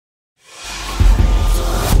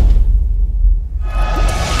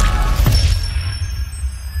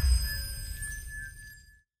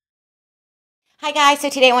Hi guys, so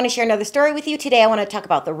today I want to share another story with you. Today I want to talk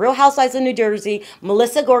about the Real Housewives of New Jersey.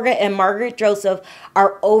 Melissa Gorga and Margaret Joseph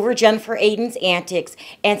are over Jennifer Aydin's antics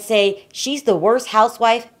and say she's the worst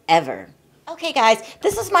housewife ever. Okay guys,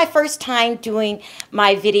 this is my first time doing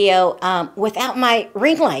my video without my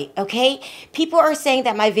ring light, okay? People are saying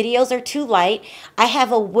that my videos are too light. I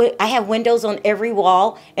have windows on every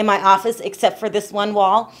wall in my office except for this one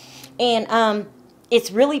wall. And it's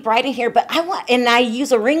really bright in here, but I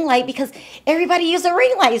use a ring light because everybody uses a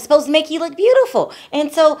ring light. It's supposed to make you look beautiful. And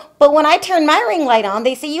so, but when I turn my ring light on,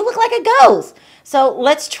 they say you look like a ghost. So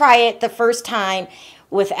let's try it the first time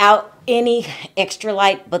without any extra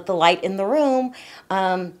light but the light in the room.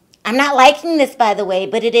 I'm not liking this, by the way,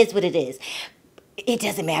 but it is what it is. It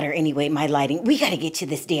doesn't matter anyway, my lighting. We got to get to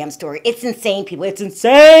this damn story. It's insane, people. It's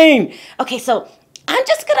insane. Okay, so I'm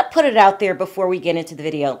just going to put it out there before we get into the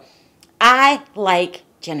video. I like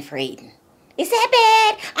Jennifer Aydin. Is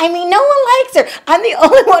that bad? I mean, no one likes her. I'm the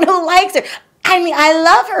only one who likes her. I mean, I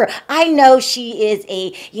love her. I know she is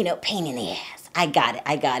a, pain in the ass. I got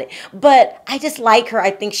it. But I just like her.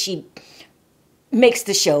 I think she makes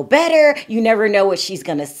the show better. You never know what she's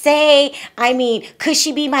going to say. I mean, could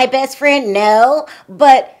she be my best friend? No.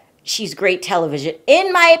 But she's great television,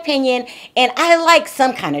 in my opinion, and I like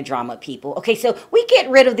some kind of drama, people. Okay, so we get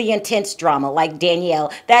rid of the intense drama, like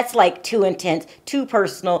Danielle. That's like too intense, too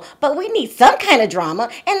personal, but we need some kind of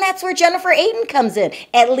drama, and that's where Jennifer Aydin comes in,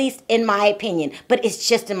 at least in my opinion. But it's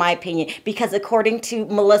just in my opinion, because according to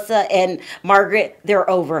Melissa and Margaret, they're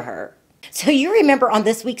over her. So you remember on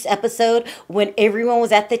this week's episode when everyone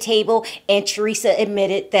was at the table and Teresa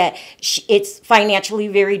admitted that it's financially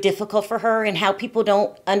very difficult for her and how people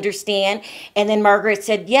don't understand. And then Margaret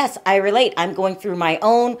said, yes, I relate. I'm going through my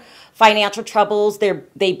own financial troubles.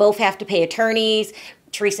 They both have to pay attorneys.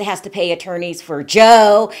 Teresa has to pay attorneys for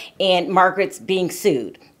Joe, and Margaret's being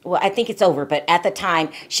sued. Well, I think it's over, but at the time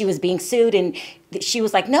she was being sued and she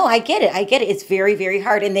was like, no, I get it. It's very, very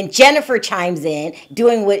hard. And then Jennifer chimes in,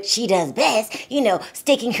 doing what she does best,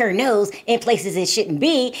 sticking her nose in places it shouldn't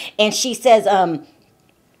be. And she says,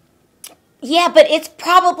 yeah, but it's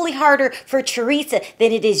probably harder for Teresa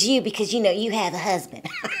than it is you because, you have a husband.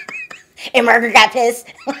 And Margaret got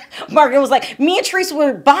pissed. Margaret was like, me and Teresa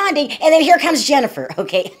were bonding, and then here comes Jennifer,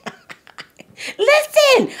 okay?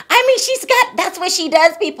 Listen, I mean, that's what she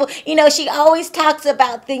does, people. She always talks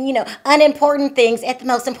about the, unimportant things at the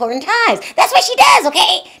most important times. That's what she does,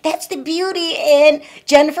 okay? That's the beauty in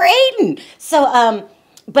Jennifer Aydin. So,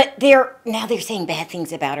 but they're saying bad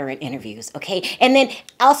things about her in interviews, okay? And then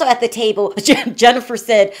also at the table, Jennifer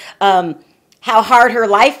said how hard her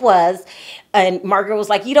life was. And Margaret was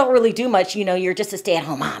like, you don't really do much, you're just a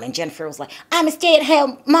stay-at-home mom. And Jennifer was like, I'm a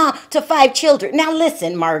stay-at-home mom to 5 children. Now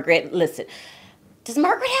listen, Margaret, listen. Does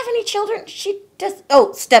Margaret have any children? She does.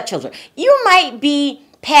 Oh, stepchildren. You might be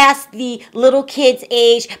past the little kid's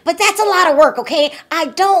age, but that's a lot of work, okay? I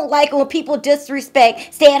don't like when people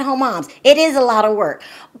disrespect stay-at-home moms. It is a lot of work.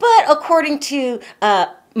 But according to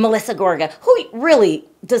Melissa Gorga, who really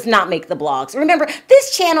does not make the blogs. Remember,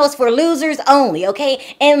 this channel is for losers only,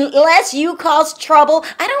 okay? Unless you cause trouble,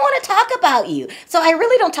 I don't want to talk about you. So I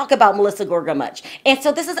really don't talk about Melissa Gorga much. And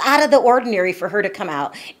so this is out of the ordinary for her to come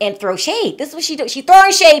out and throw shade. This is what she does. She's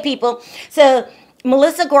throwing shade, people. So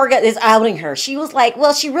Melissa Gorga is outing her. She was like,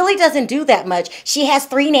 well, she really doesn't do that much. She has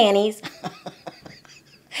 3 nannies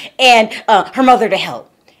and her mother to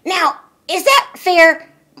help. Now, is that fair?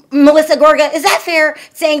 Melissa Gorga, is that fair,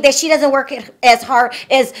 saying that she doesn't work as hard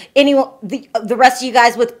as anyone, the rest of you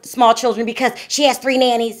guys with small children because she has 3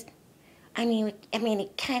 nannies? I mean,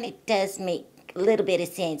 it kind of does make a little bit of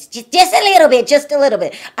sense. Just a little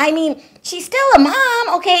bit. I mean, she's still a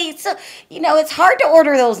mom, okay? So, it's hard to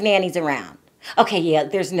order those nannies around. Okay, yeah,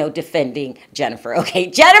 there's no defending Jennifer, okay?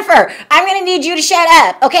 Jennifer, I'm going to need you to shut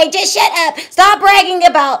up, okay? Just shut up. Stop bragging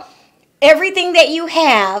about everything that you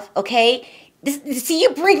have, okay? See,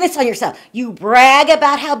 you bring this on yourself. You brag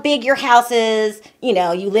about how big your house is.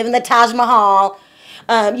 You live in the Taj Mahal.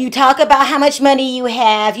 You talk about how much money you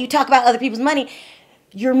have. You talk about other people's money.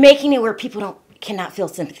 You're making it where people cannot feel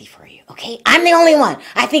sympathy for you, okay? I'm the only one.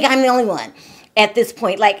 I think I'm the only one at this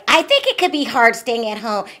point. Like, I think it could be hard staying at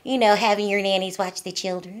home, having your nannies watch the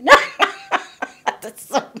children. That's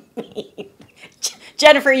so mean.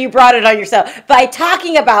 Jennifer, you brought it on yourself by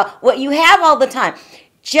talking about what you have all the time.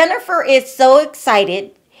 Jennifer is so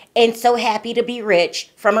excited and so happy to be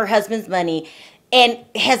rich from her husband's money and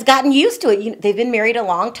has gotten used to it. They've been married a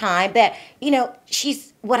long time that,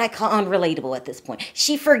 she's what I call unrelatable at this point.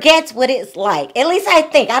 She forgets what it's like. At least I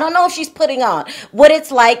think. I don't know if she's putting on what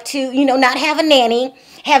it's like to, not have a nanny,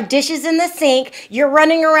 have dishes in the sink. You're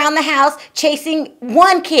running around the house chasing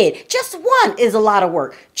one kid. Just one is a lot of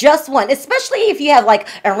work. Just one. Especially if you have like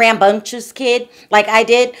a rambunctious kid like I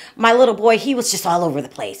did. My little boy, he was just all over the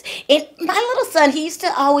place. And my little son, he used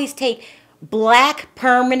to always take black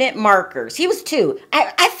permanent markers. He was 2.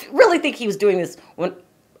 I really think he was doing this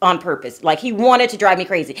on purpose. Like he wanted to drive me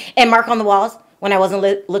crazy and mark on the walls when I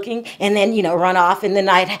wasn't looking, and then, run off, and then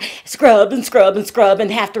I'd scrub and scrub and scrub and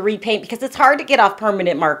have to repaint because it's hard to get off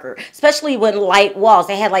permanent marker, especially when light walls.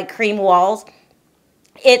 They had like cream walls.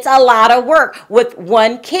 It's a lot of work with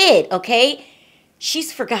one kid, okay?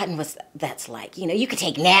 She's forgotten what that's like. You could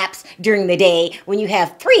take naps during the day when you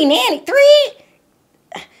have 3.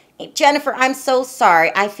 Jennifer, I'm so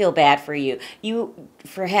sorry. I feel bad for you. You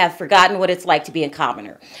have forgotten what it's like to be a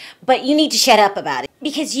commoner. But you need to shut up about it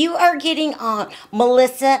because you are getting on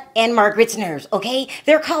Melissa and Margaret's nerves, okay?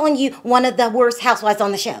 They're calling you one of the worst housewives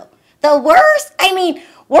on the show. The worst? I mean,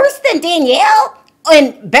 worse than Danielle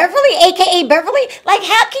and Beverly, a.k.a. Beverly? Like,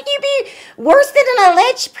 how can you be worse than an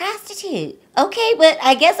alleged prostitute? Okay, but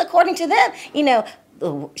I guess according to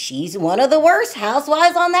them, she's one of the worst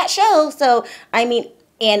housewives on that show. So, I mean...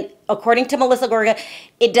 And according to Melissa Gorga,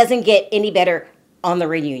 it doesn't get any better on the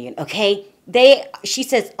reunion, okay? She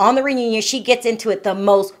says on the reunion, she gets into it the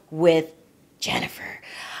most with Jennifer.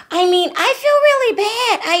 I mean, I feel really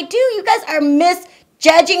bad. I do. You guys are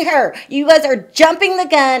misjudging her. You guys are jumping the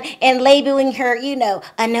gun and labeling her,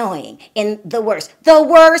 annoying and the worst. The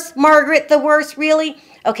worst, Margaret, the worst, really?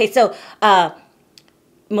 Okay, so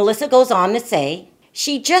Melissa goes on to say,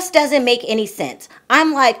 she just doesn't make any sense.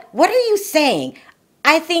 I'm like, what are you saying?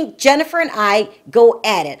 I think Jennifer and I go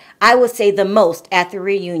at it, I would say the most at the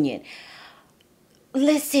reunion.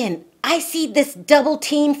 Listen, I see this double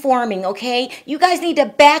team forming, okay? You guys need to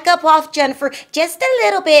back up off Jennifer just a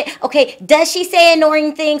little bit. Okay, does she say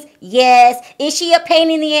annoying things? Yes. Is she a pain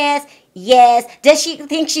in the ass? Yes. Does she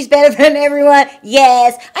think she's better than everyone?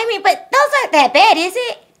 Yes. I mean, but those aren't that bad, is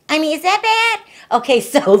it? I mean, is that bad? Okay,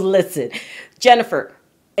 so listen, Jennifer,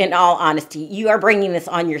 in all honesty, you are bringing this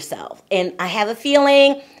on yourself. And I have a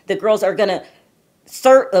feeling the girls are going to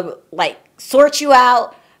sort you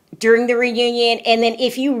out during the reunion. And then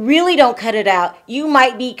if you really don't cut it out, you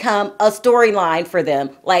might become a storyline for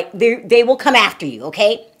them. Like they will come after you,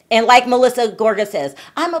 okay? And like Melissa Gorga says,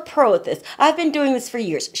 I'm a pro at this. I've been doing this for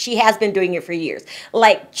years. She has been doing it for years.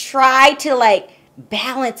 Like, try to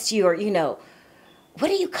balance your, what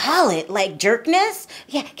do you call it? Like jerkness?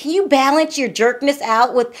 Yeah, can you balance your jerkness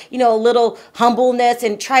out with, a little humbleness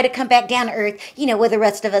and try to come back down to earth, with the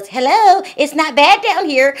rest of us? Hello, it's not bad down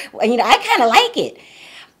here. I kind of like it.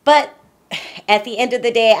 But at the end of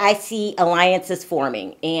the day, I see alliances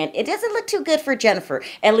forming, and it doesn't look too good for Jennifer,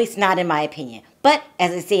 at least not in my opinion. But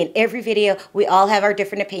as I say in every video, we all have our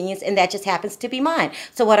different opinions, and that just happens to be mine.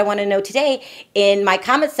 So what I want to know today in my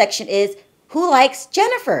comment section is, who likes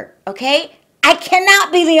Jennifer, okay? I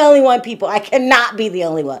cannot be the only one, people. I cannot be the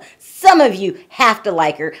only one. Some of you have to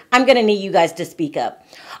like her. I'm going to need you guys to speak up.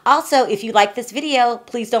 Also, if you like this video,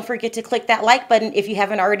 please don't forget to click that like button. If you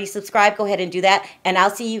haven't already subscribed, go ahead and do that. And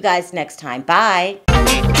I'll see you guys next time. Bye.